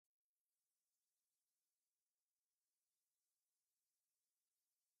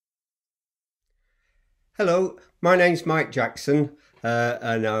Hello, my name's Mike Jackson,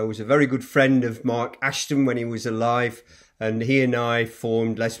 and I was a very good friend of Mark Ashton when he was alive, and he and I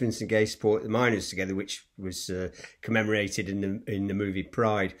formed Lesbians and Gay Support the Miners together, which was commemorated in the movie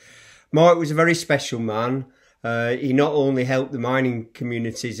Pride. Mark was a very special man. He not only helped the mining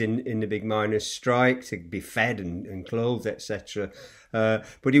communities in the big miners' strike to be fed and clothed, etc.,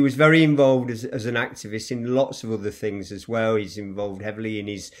 but he was very involved as an activist in lots of other things as well. He's involved heavily in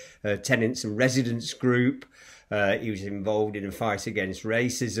his tenants and residents group. He was involved in a fight against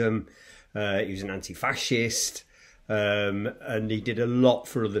racism. He was an anti-fascist, and he did a lot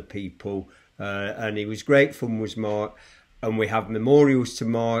for other people. And he was great fun, was Mark. And we have memorials to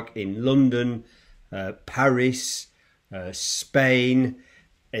Mark in London, Paris, Spain,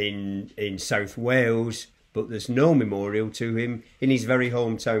 in South Wales, but there's no memorial to him in his very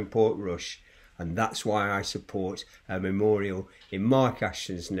hometown Portrush, and that's why I support a memorial in Mark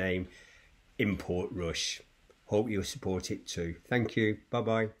Ashton's name in Portrush. Hope you'll support it too. Thank you. Bye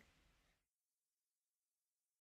bye.